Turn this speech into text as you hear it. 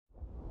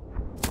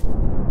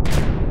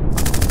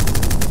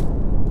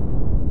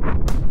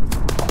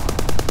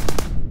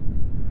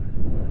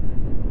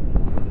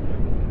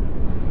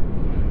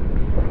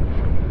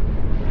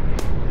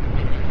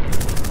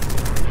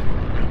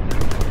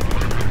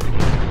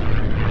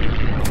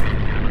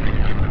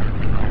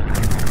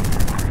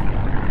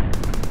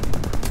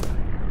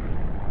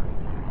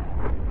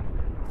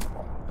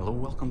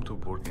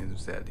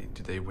said it,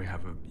 today we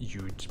have a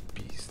huge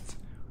beast.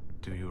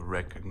 Do you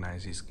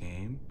recognize this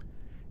game?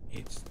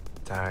 It's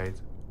Tide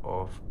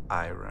of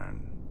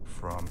Iron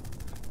from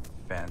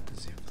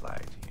Fantasy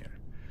Flight here.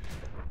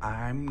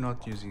 I'm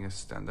not using a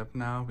stand-up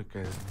now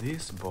because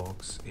this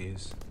box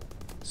is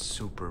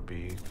super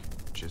big.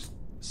 Just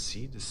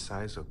see the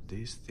size of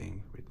this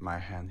thing with my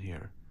hand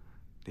here.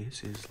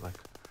 This is like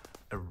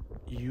a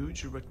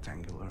huge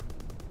rectangle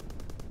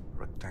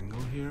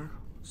here,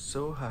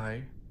 so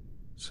high.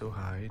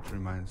 It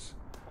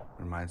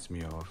reminds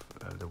me of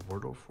the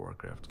World of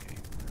Warcraft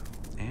game.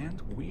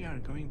 And we are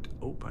going to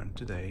open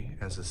today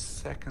as a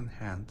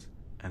second-hand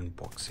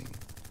unboxing.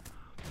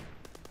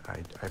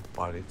 I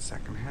bought it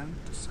second-hand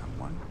to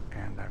someone,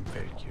 and I'm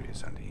very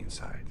curious on the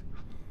inside.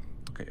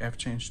 Okay, I've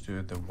changed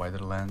to the wider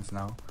lens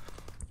now,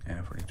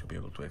 and for you to be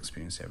able to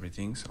experience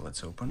everything. So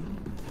let's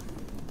open.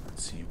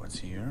 Let's see what's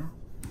here.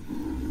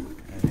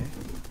 Okay.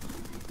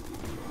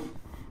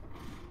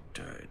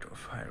 Tide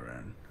of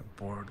Iron, a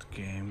board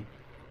game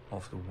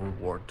of the World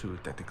War II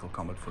tactical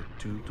combat for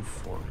 2 to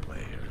 4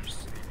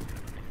 players.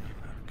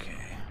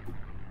 Okay.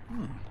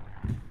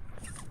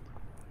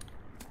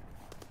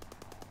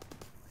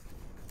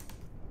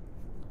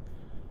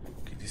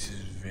 Okay, this is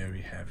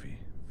very heavy,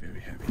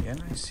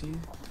 and I see,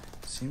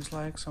 seems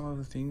like some of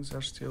the things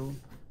are still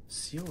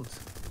sealed.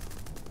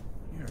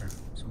 Here,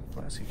 some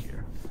plastic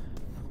here.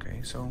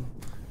 Okay, so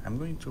I'm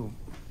going to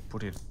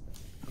put it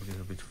a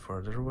little bit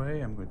further away.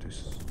 I'm going to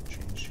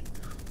change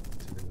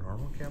to the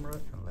normal camera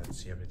and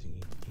let's see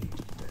everything in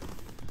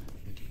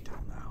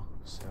detail now.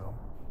 So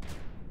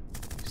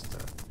we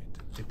start with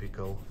the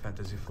typical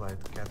Fantasy Flight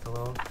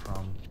catalog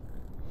from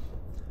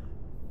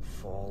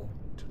fall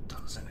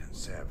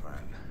 2007.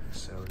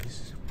 So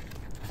this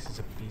is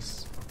a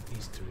piece of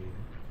history,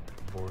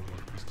 board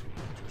game history.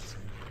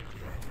 Interesting.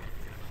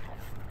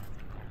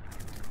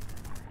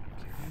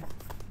 Okay.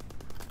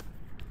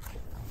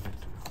 I'm going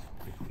to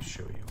quickly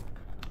show you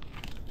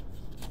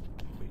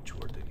which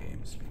were the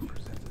games being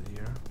presented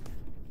here.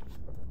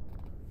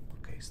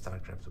 Okay,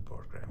 StarCraft, the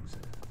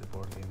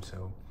board game.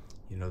 So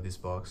you know this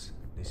box.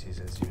 This is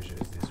as usual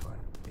as this one.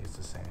 It's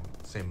the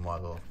same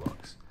model of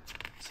box.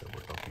 So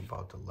we're talking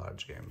about a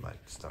large game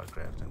like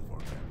StarCraft and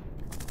Warcraft.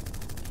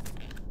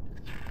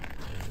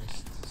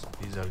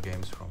 These are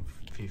games from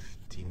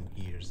 15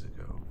 years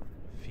ago.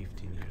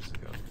 15 years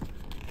ago.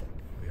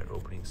 We are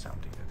opening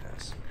something that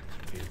has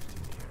 15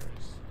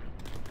 years.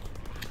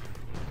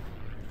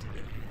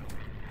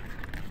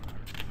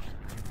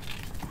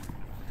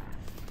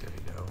 There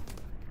we go.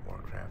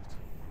 Warcraft.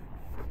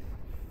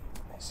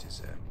 This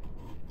is a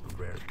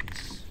rare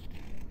piece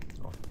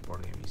of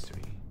board game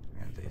history,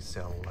 and they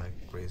sell like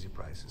crazy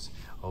prices.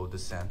 Oh, the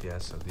cent,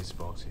 yes, so this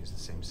box is the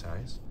same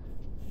size.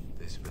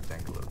 This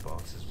rectangular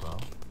box as well.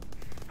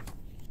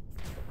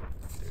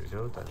 There we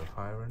go, Tide of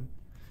Iron.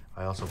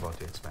 I also bought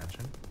the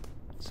expansion,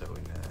 so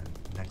in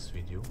the next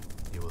video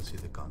you will see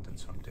the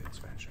contents from the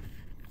expansion.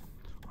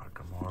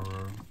 Arkham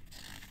Horror,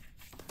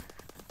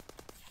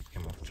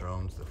 Game of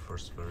Thrones, the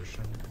first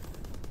version,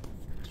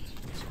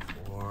 Kings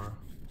of War,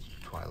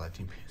 Twilight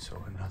Imperium,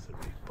 so another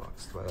big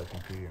box, Twilight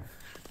Imperium,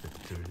 the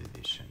 3rd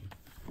edition.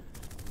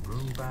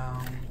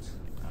 Roombound,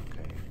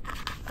 okay,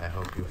 I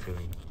hope you're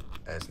feeling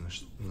as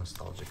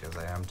nostalgic as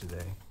I am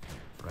today,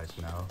 right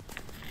now,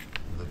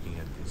 looking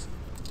at these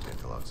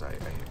catalogs. I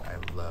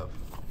love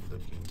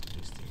looking into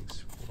these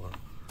things for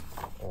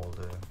all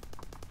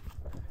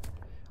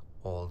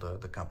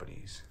the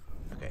companies.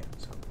 Okay,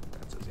 so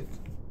that's it.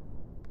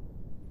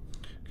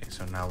 Okay,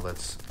 so now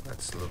let's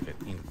look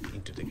at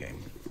into the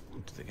game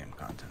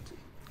content.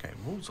 Okay,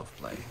 rules of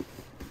play.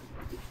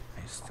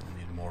 I still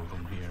need more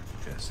room here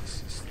because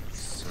this is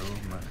so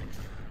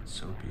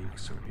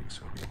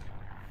big.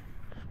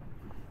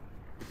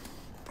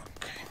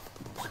 Okay,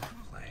 rules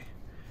of play.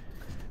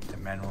 The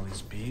manual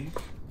is big.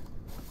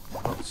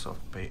 Lots of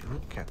page.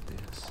 Look at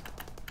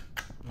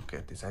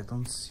this. I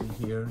don't see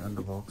here on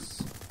the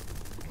box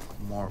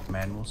more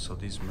manuals, so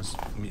this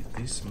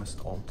must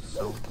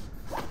also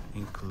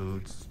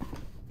include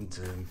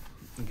the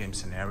game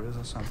scenarios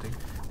or something.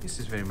 This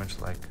is very much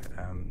like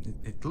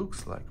it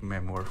looks like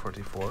Memoir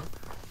 44.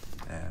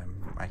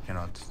 I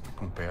cannot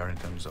compare in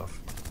terms of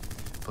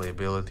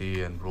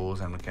playability and rules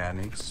and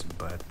mechanics,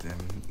 but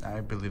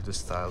I believe the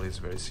style is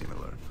very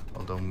similar.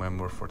 Although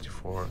Memoir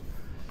 44,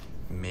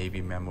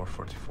 maybe Memoir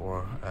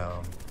 44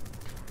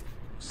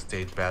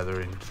 stayed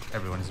better in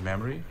everyone's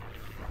memory,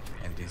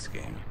 and this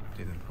game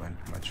didn't went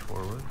much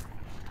forward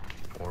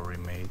or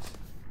remade.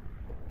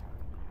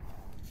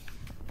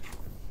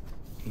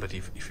 But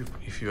if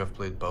you have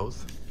played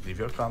both, leave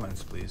your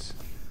comments, please.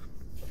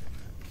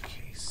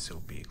 Okay, so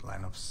big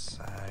line of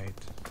sight,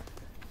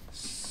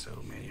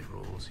 so many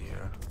rules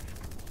here.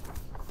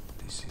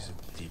 This is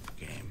a deep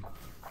game,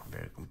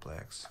 very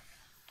complex.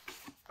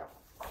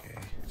 Okay,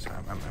 so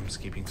I'm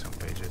skipping some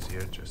pages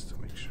here just to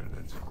make sure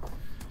that.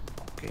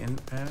 Okay,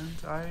 and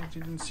I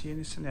didn't see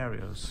any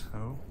scenarios,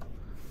 so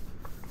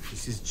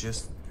this is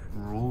just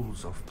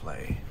rules of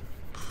play.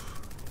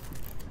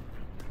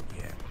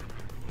 Yeah,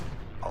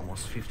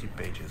 almost 50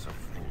 pages of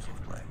rules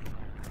of play.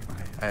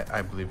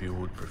 I believe you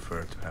would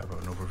prefer to have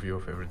an overview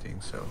of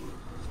everything, so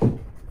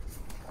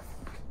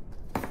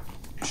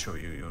show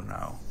you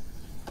now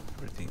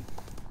everything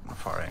on a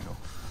far angle.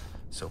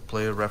 So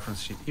player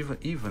reference sheet,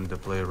 even the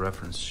player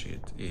reference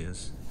sheet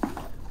is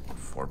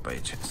 4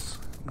 pages,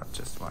 not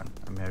just one.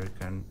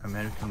 American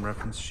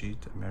reference sheet,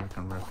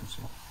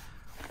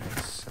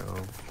 Okay, so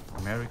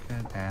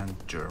American and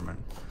German,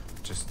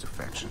 just 2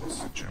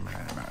 factions, German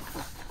and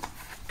American.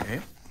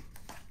 Okay,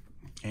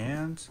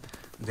 and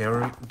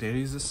there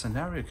is a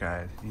scenario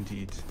guide,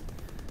 indeed,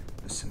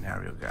 the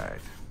scenario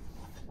guide.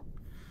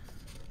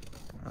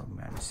 How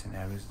many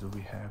scenarios do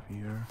we have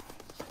here?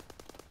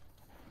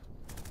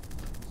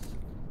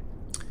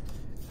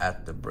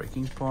 At the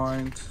breaking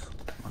point,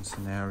 one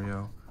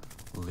scenario,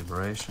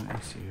 liberation,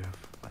 and so you have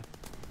like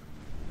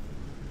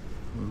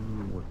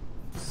what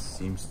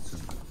seems to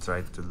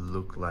try to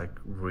look like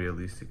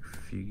realistic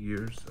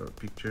figures or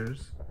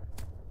pictures.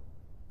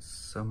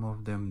 Some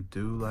of them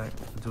do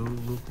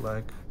look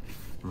like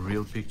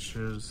real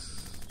pictures.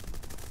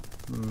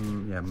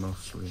 Yeah,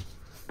 mostly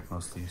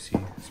you see,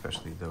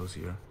 especially those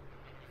here,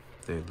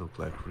 they look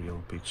like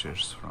real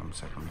pictures from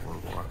Second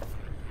World War.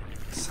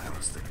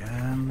 Silence the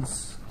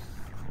guns,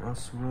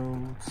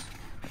 crossroads.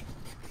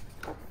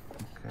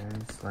 Okay,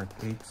 it's like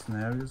 8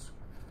 scenarios,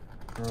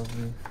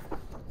 probably.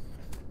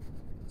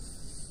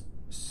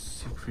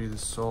 Siegfried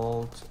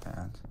Assault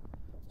and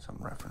some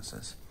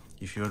references.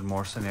 If you want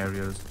more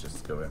scenarios,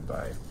 just go and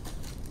buy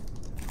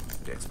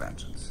the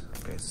expansions.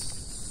 Okay,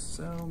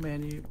 so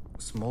many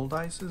small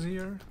dices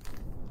here.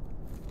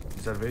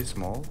 These are very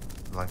small,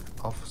 like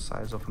half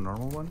size of a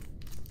normal one.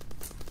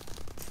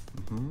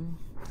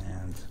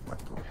 And what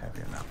do we have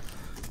here now?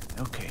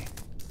 Okay,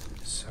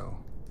 so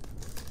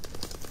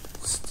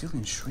still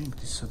in shrink.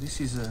 So this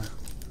is a,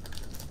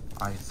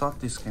 I thought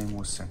this game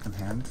was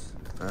secondhand,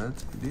 but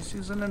this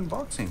is an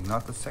unboxing,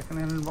 not a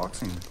secondhand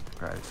unboxing,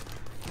 guys.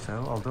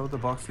 So although the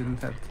box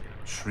didn't have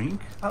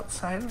shrink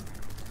outside,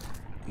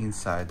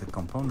 inside the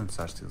components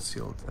are still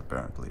sealed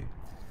apparently.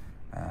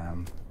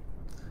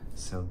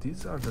 So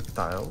these are the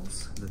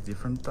tiles, the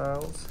different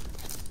tiles,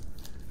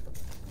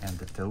 and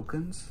the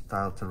tokens,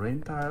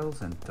 terrain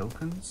tiles and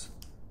tokens,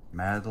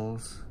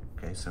 medals.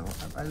 Okay, so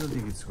I don't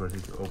think it's worth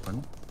it to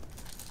open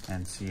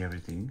and see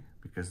everything,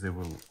 because they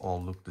will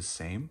all look the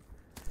same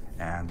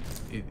and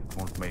it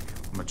won't make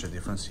much a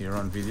difference here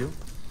on video.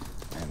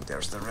 And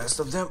there's the rest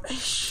of them. Look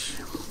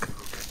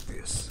at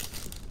this.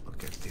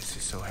 Look at this.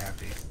 It's so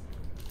heavy.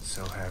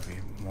 So heavy.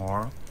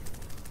 More.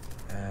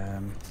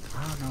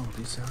 Oh no,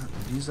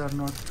 these are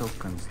not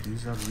tokens.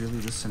 These are really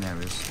the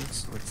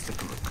scenarios. Let's take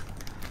a look.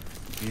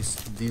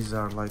 These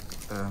are like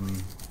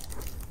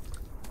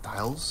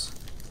tiles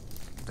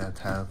that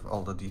have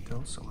all the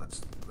details. So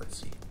let's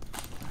see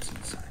what's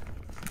inside.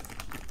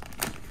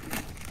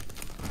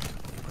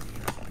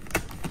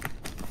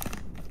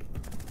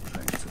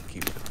 Trying to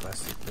keep the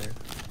plastic there,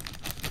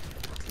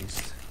 at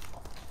least.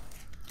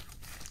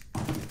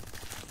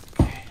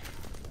 Okay.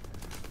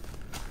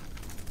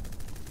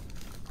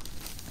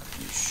 Let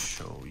me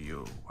show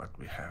you what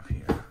we have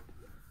here.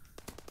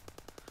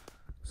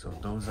 So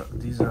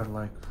these are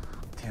like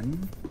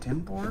 10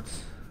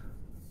 boards,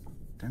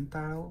 10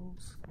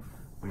 tiles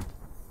with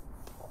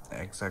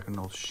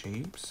hexagonal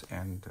shapes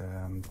and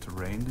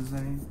terrain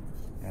design,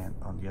 and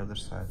on the other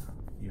side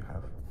you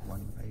have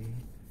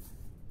 1A,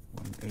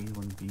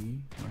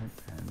 1B,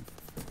 right? And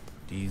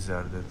these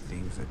are the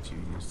things that you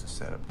use to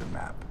set up the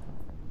map.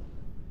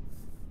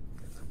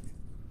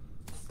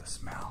 The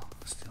smell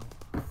still,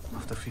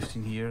 after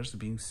 15 years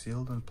being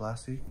sealed in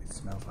plastic, it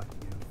smells like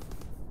new.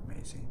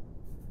 Amazing.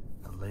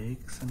 A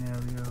lake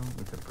scenario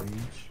with a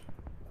bridge,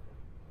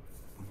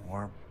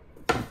 more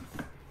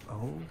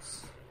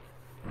holes,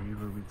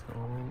 river with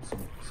holes,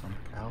 some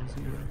cows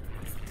here.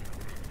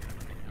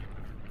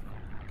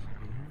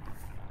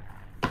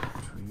 Okay.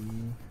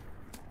 3,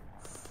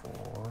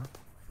 4,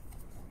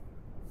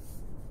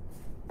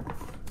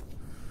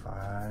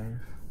 5.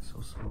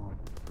 So small.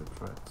 The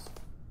threads.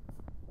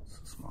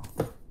 So small.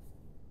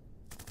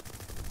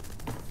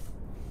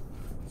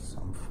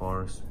 Some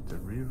forest with the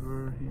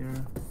river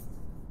here.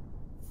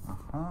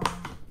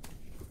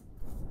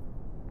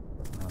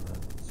 Another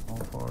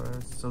small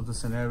forest. So the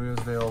scenarios,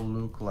 they all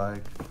look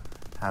like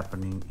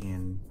happening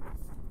in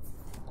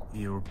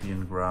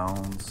European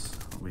grounds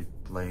with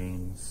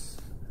plains,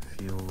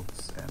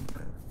 fields, and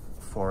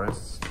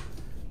forests.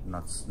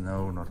 Not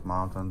snow, not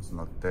mountains,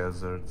 not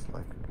desert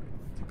like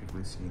we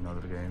typically see in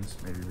other games,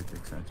 maybe with the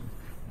extension.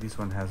 This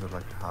one has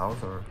like a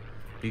house, or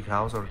big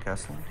house, or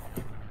castle.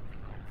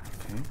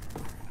 Okay.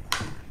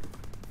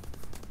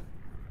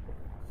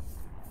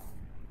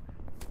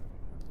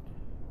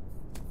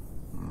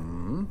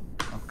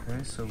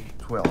 Okay, so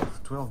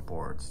 12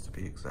 boards to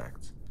be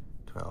exact.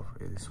 12.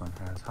 This one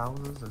has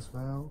houses as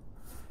well,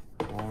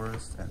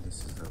 forest, and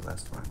this is the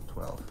last one,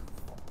 12.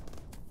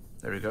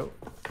 There you go.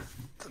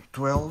 The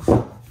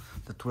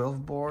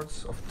 12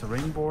 boards of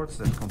terrain boards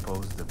that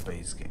compose the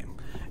base game.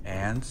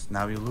 And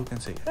now you look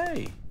and say,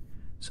 hey,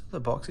 So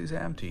the box is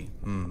empty,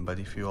 but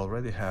if you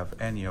already have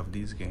any of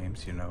these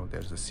games, you know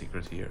there's a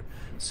secret here.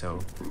 So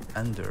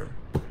under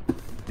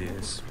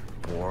this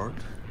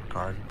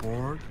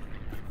cardboard,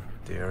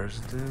 there's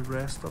the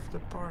rest of the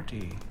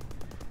party.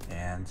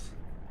 And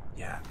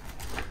yeah,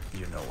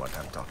 you know what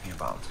I'm talking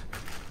about.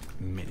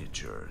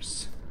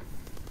 Miniatures.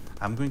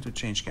 I'm going to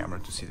change camera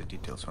to see the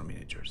details for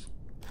miniatures.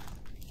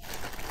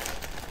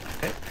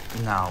 Okay,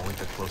 now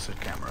with a closer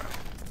camera.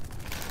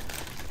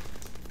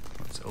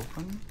 Let's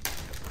open.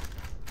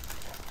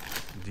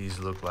 These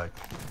look like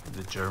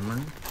the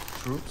German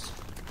troops.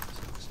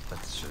 So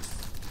let's just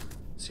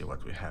see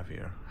what we have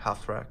here.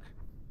 Half track.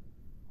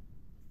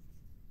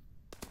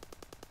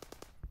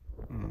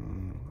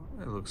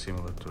 It looks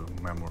similar to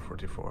Memoir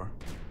 44,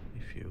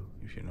 if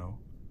you know.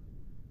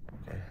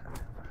 Okay, I have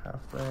a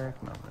half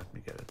track. Now let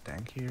me get a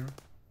tank here.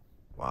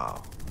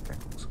 Wow, the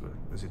tank looks good.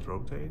 Does it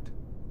rotate?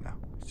 No,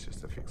 it's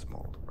just a fixed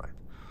mold, right?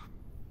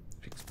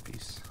 Fixed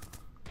piece.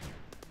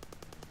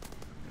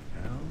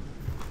 There we go.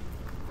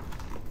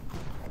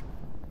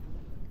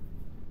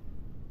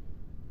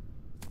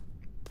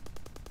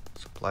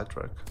 Supply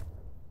truck.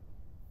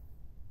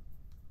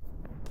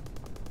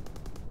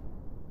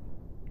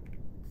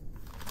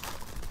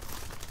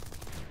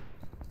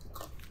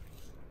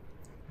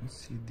 You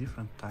see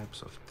different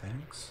types of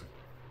tanks.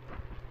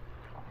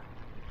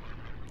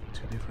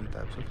 2 different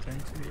types of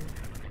tanks here.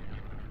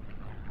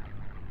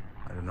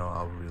 I don't know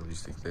how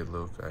realistic they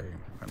look.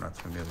 I'm not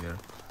familiar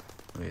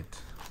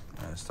with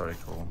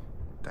historical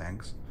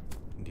tanks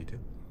in detail.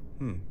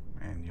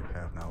 And you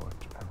have now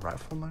a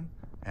rifleman,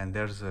 and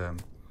there's a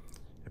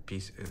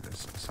piece,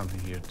 something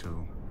here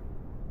to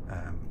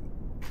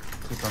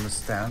put on a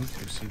stand.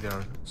 You see there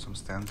are some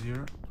stands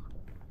here,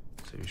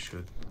 so you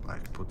should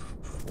like put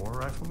 4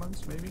 riflemen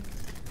maybe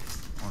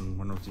on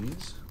one of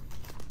these.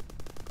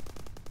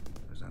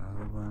 There's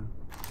another one.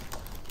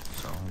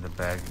 So in the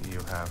bag you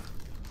have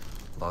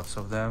lots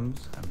of them.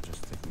 I'm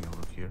just taking a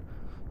look here.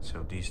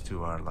 So these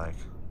 2 are like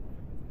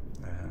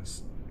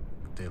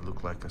they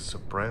look like a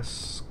suppress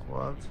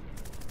squad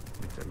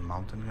with a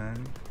mountain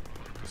gun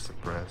to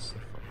suppress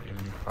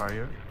enemy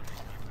fire.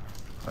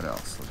 What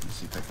else? Let me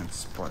see if I can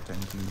spot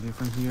anything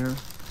different here.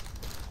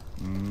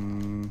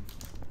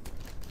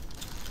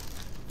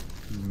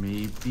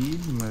 Maybe,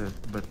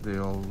 but they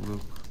all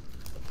look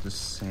the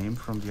same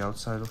from the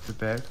outside of the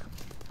bag.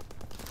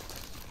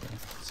 Okay,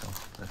 so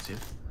that's it.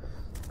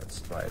 Let's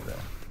try the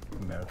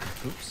American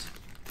troops.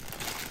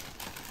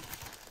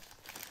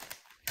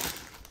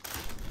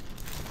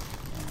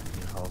 And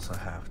we also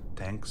have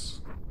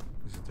tanks.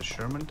 Is it the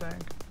Sherman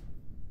tank?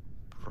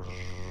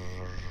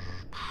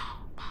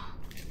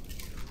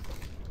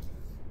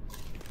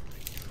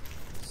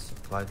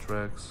 Supply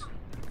trucks,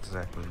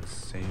 exactly the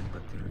same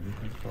but in a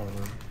different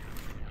color.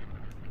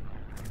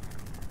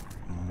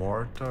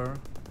 Mortar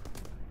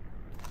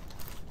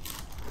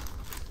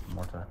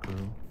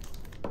crew.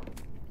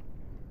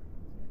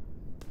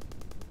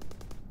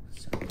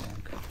 Same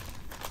tank.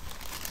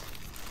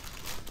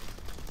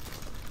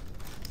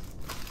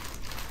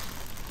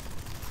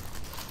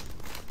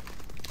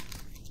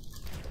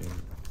 Okay,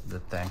 the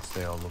tanks,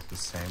 they all look the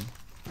same.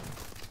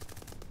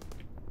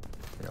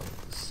 They all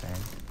look the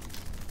same.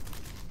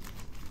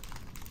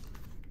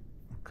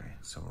 Okay,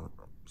 so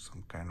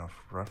some kind of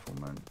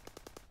rifleman.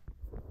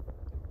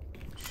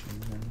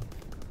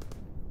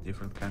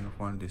 Different kind of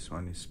one. This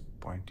one is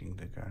pointing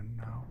the gun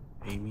now,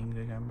 aiming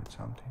the gun at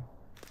something.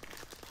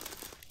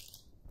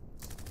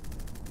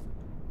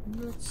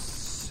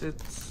 That's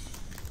it.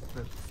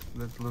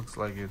 That looks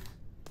like it.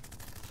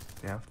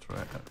 The half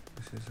track.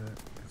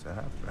 It's a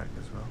half track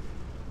as well,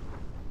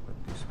 but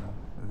this one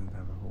doesn't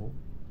have a hole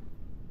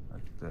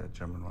like the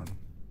German one.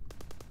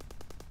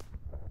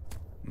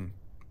 In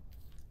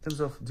terms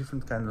of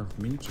different kind of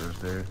miniatures,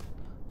 they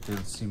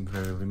seem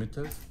very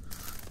limited.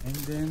 And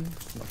then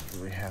what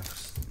do we have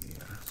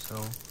here? So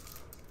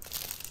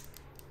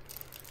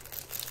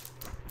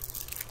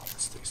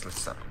let's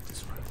start with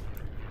this one.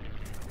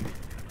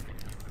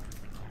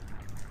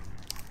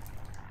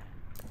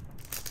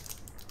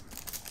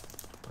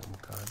 Playing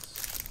cards.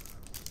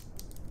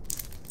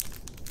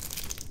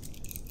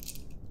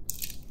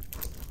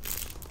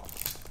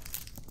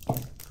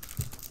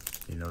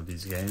 You know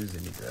these games, they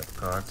need to have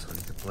cards for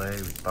you to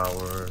play with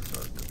powers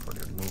or for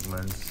your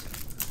movements.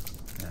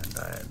 And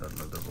I don't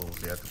know the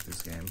rules yet of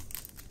this game,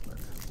 but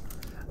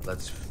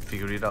let's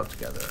figure it out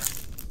together.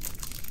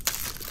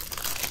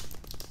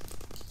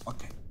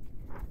 Okay,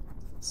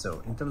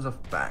 so in terms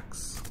of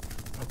packs,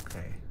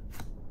 okay,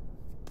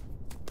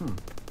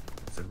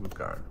 it's a good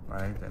card,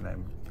 right? And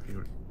I'm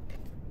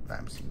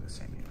seeing the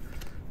same here.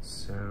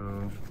 So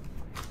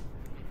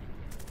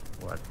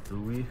what do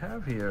we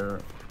have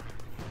here?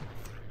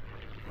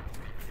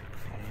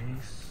 Okay,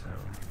 so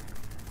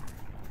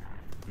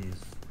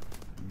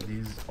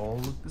these all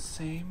look the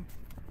same.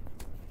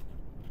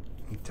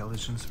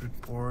 Intelligence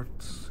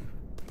reports.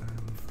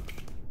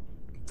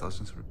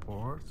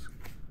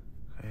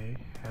 Okay,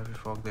 heavy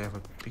fog. They have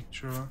a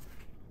picture.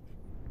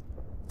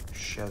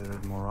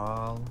 Shattered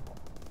morale.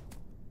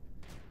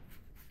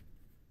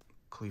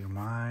 Clear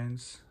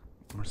Minds,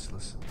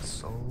 Merciless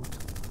Assault.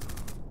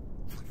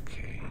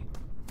 Okay.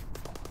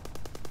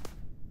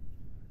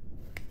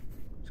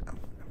 So I'm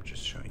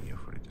just showing you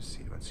for you to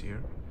see what's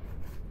here.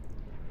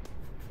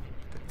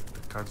 The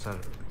cards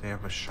they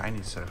have a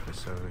shiny surface,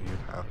 so you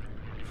have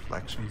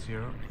reflections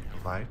here,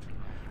 light,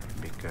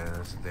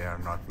 because they are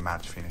not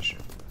matte finish.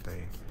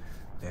 They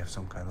have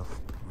some kind of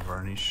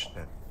varnish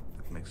that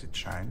makes it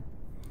shine.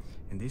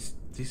 And this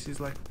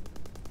is like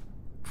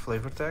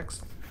flavor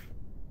text,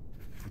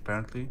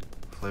 apparently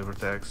flavor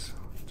text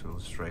to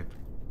illustrate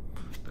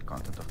the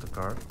content of the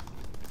card.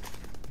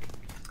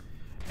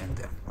 And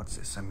then what's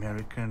this?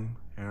 American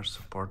Air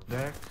Support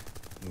Deck,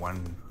 deck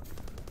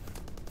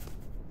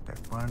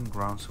 1,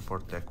 ground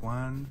support deck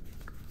 1.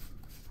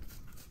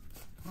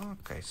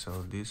 Okay,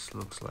 so this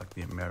looks like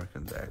the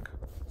American deck.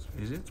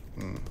 Is it?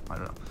 I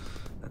don't know.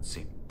 Let's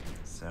see.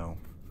 So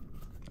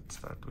let's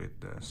start with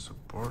the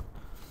support.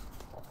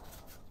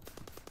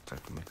 Try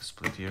to make a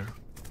split here.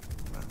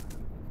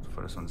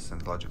 First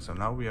understand the logic. So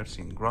now we are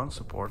seeing ground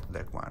support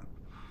deck 1.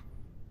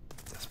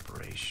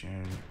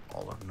 Desperation,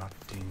 all or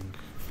nothing.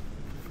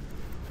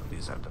 So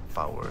these are the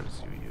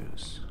powers you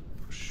use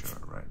for sure,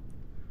 right?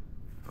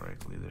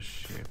 Right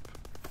leadership.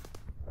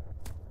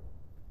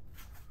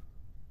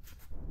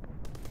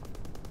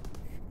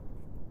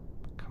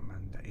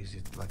 Command, is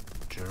it like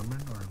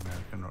German or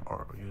American,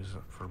 or use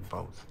it for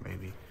both?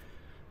 Maybe.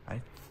 I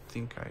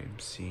think I'm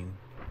seeing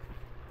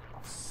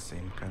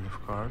same kind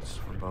of cards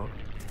for both.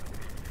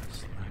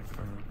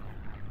 Sniper.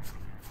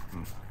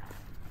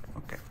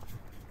 Okay.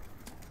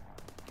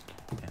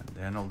 And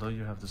then, although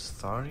you have the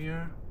star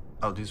here,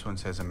 oh, this one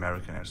says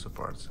American Air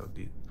Support, so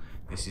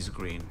this is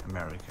green,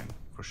 American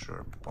for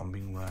sure.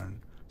 Bombing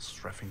run,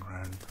 strafing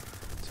run.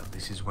 So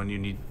this is when you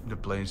need the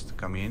planes to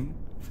come in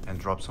and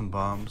drop some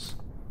bombs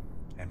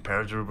and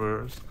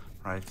paratroopers,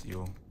 right?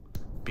 You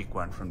pick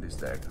one from this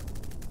deck,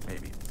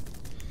 maybe.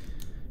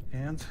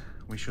 And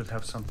we should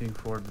have something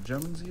for the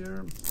Germans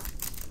here.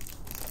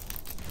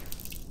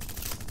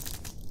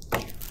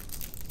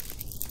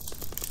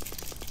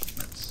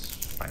 Let's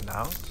find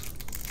out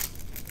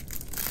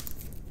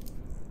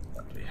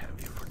what we have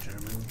here for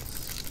Germans.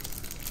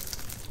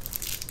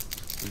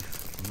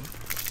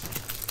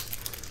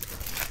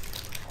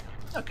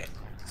 Okay,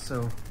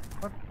 so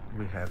what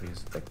we have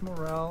is deck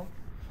morale,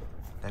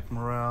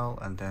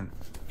 and then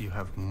you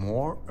have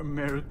more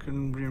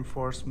American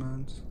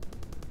reinforcements.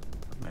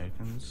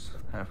 Americans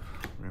have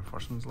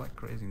reinforcements like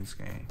crazy in this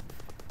game.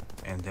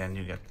 And then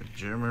you get the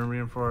German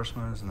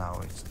reinforcements.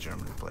 Now it's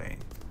German playing.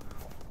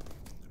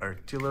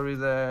 Artillery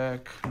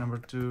deck number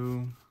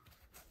 2.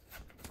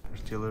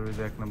 Artillery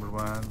deck number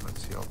 1.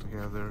 Let's see all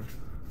together.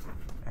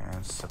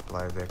 And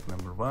supply deck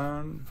number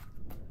 1.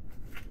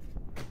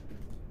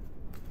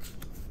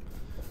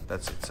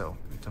 That's it. So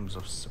in terms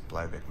of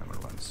supply deck number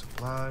 1,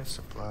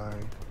 supply,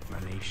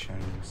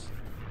 munitions.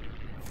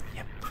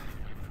 Yep.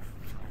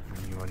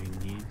 What you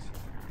need,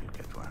 you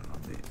get one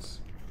of these.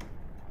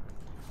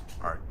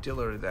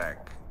 Artillery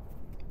deck.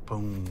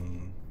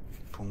 Boom,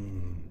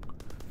 boom,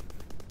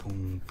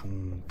 boom,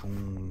 boom,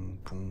 boom,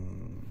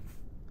 boom.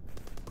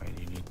 When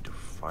you need to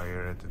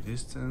fire at a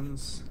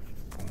distance.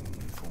 Boom,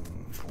 boom,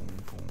 boom,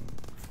 boom,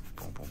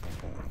 boom, boom, boom,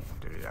 boom.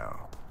 There you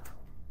go.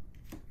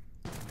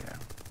 Yeah,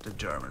 the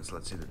Germans.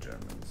 Let's see the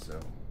Germans. So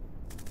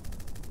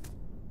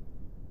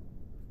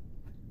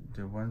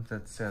the ones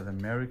that said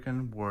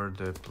American were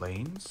the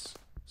planes.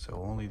 So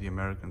only the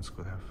Americans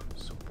could have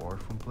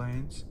support from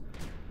planes,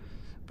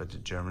 but the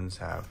Germans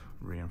have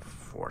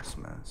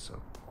reinforcements,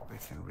 so they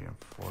can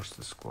reinforce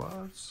the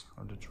squads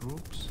of the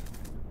troops.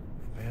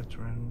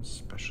 Veterans,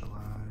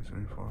 specialized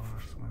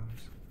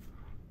reinforcements.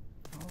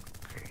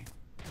 Okay.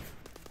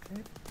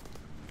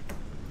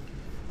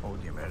 Oh,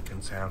 the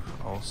Americans have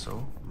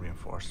also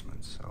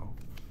reinforcements, so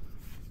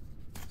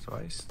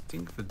I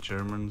think the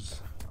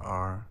Germans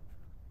are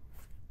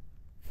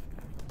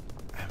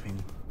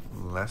having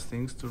less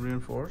things to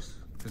reinforce,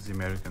 because the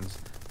Americans,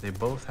 they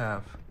both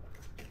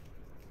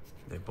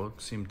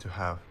seem to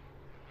have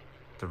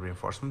the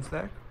reinforcements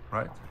deck,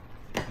 right?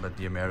 But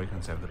the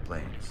Americans have the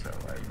planes, so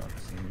I've not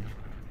seen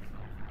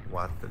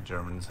what the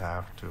Germans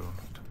have to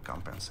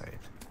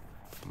compensate.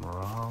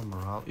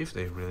 Morale, if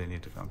they really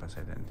need to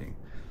compensate anything.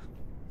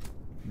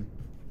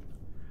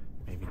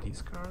 Maybe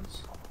these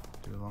cards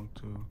belong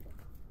to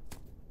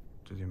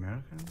the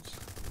Americans,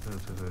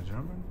 to the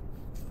German.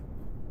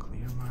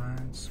 Clear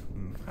Minds,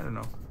 I don't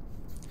know.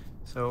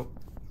 So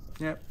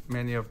yeah,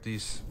 many of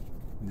these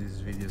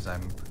videos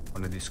I'm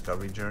on a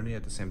discovery journey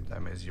at the same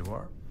time as you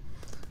are.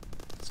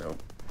 So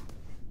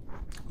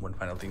one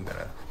final thing that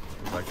I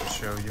would like to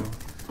show you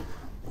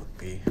would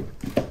be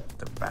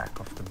the back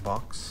of the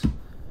box.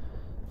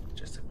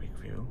 Just a quick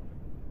view.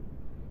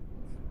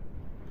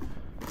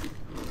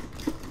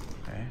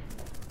 Okay,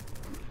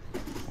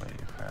 where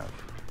you have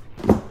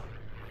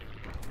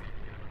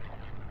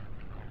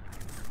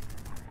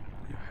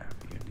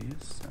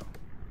so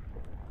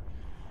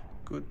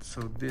good.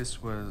 So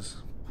this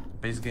was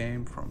base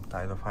game from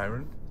Tide of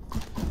Iron.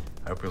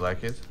 I hope you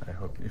like it. I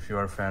hope if you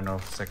are a fan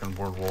of Second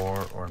World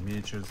War or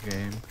miniatures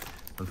game,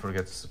 Don't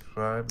forget to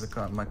subscribe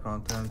to my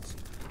content,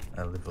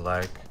 leave a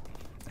like,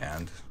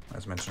 and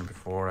as mentioned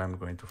before, I'm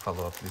going to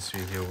follow up this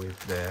video with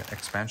the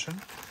expansion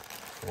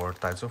for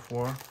Tides of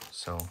War.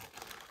 So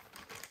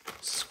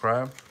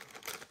subscribe,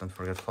 don't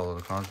forget to follow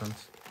the content,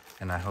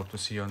 and I hope to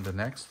see you on the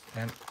next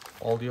and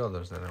all the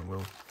others that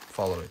will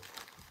follow it.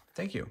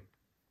 Thank you.